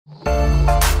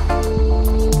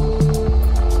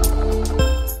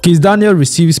Kizz Daniel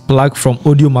receives plaque from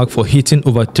Audiomack for hitting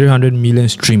over 300 million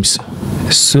streams.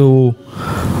 So,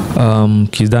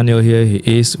 Kizz Daniel here, he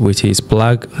is with his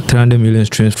plaque, 300 million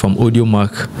streams from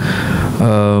Audiomack.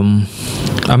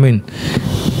 I mean,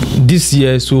 this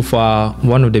year so far,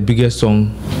 one of the biggest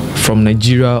songs from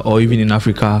Nigeria or even in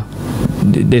Africa.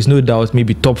 There's no doubt,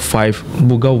 maybe top 5.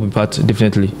 Buga will be part,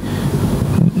 definitely.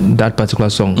 That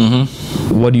particular song.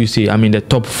 What do you say? I mean, the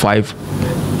top 5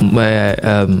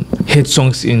 hit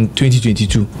songs in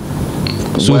 2022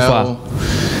 so far.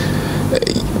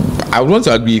 I would want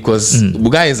to agree because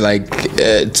Buga is like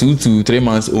 2 to 3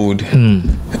 months old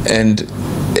and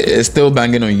it's still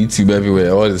banging on YouTube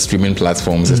everywhere. All the streaming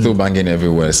platforms are still banging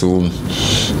everywhere. So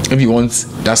if you want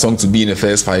that song to be in the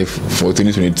first 5 for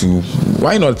 2022,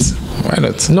 why not? Why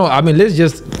not? No, I mean, let's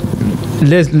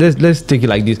take it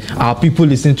like this. Are people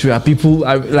listening to it? Are people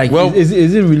like? Well, is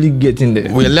it really getting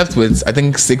there? We're left with, I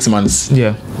think, 6 months.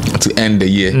 Yeah. To end the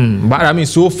year. But I mean,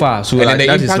 so far, so and like, the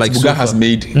that impact is like Buga has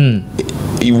made.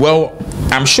 Well,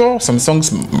 I'm sure some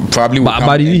songs probably will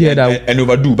come did you hear that? And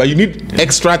overdo. But you need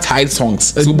extra tight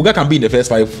songs. So Buga can be in the first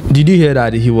 5. Did you hear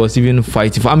that he was even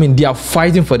fighting for? I mean, they are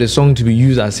fighting for the song to be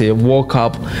used as a walk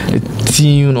up, a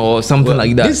tune or something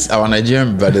like that. This our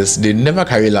Nigerian brothers, they never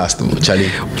carry last, Charlie.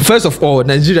 First of all,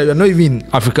 Nigeria, you're not even in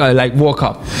Africa, like walk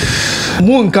up.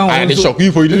 They shock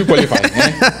you for you didn't qualify.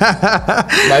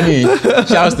 I mean,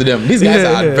 shouts to them. These guys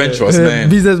are adventurous, man.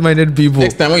 Business-minded people.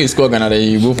 Next time when you score Ghana, then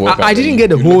you go for. I didn't get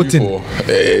the whole thing.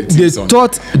 They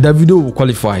thought the video would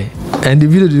qualify, and the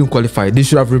video didn't qualify. They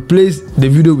should have replaced the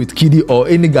video with Kiddy or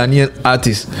any Ghanaian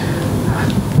artist.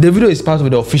 The video is part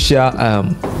of the official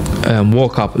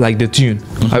walk up, like the tune.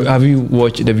 Have you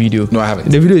watched the video? No, I haven't.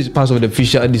 The video is part of the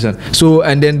official edition. So,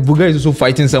 and then Buga is also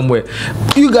fighting somewhere.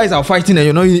 You guys are fighting and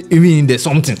you're not even in there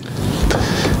something.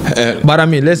 But I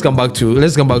mean, let's come back to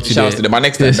my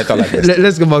next time better like this.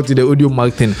 Let's come back to the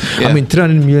Audiomack thing. Yeah. I mean,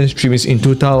 300 million streams in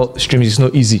total streams is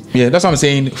not easy. Yeah, that's what I'm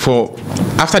saying. For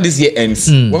after this year ends,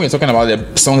 when we're talking about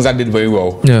the songs that did very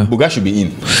well, Buga should be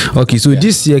in. Okay, so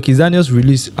this year Kizz Daniel's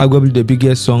released arguably the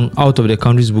biggest song out of the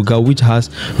country's Buga, which has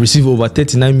received over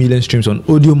 39 million streams on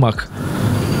Audiomack.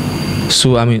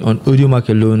 So I mean, on Audiomack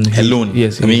alone,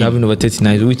 yes, he's having over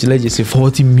 39, which let's just say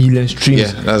 40 million streams.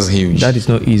 Yeah, that's huge. That is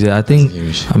not easy. I think.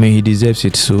 I mean, he deserves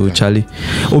it. So Charlie,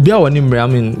 Obia Wanimbre. I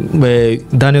mean,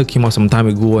 Daniel came out some time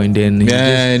ago, and then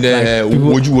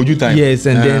Woju time. Yes,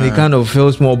 and then he kind of fell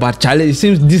small. But Charlie, it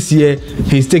seems this year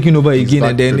he's taking over again,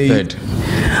 and then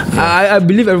I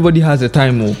believe everybody has a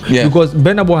time because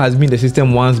Barnabas has been in the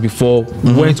system once before,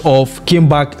 went off, came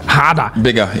back harder,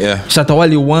 bigger.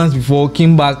 Shatawale once before,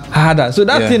 came back harder. So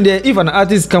that thing there, if an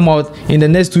artist come out in the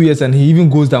next 2 years and he even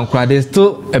goes down, there's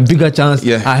still a bigger chance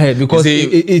ahead because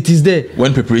it is there.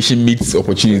 When preparation meets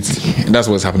opportunity, that's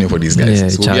what's happening for these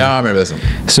guys.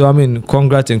 So I mean,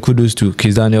 congrats and kudos to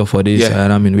Kizz Daniel for this,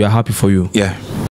 and I mean, we are happy for you. Yeah.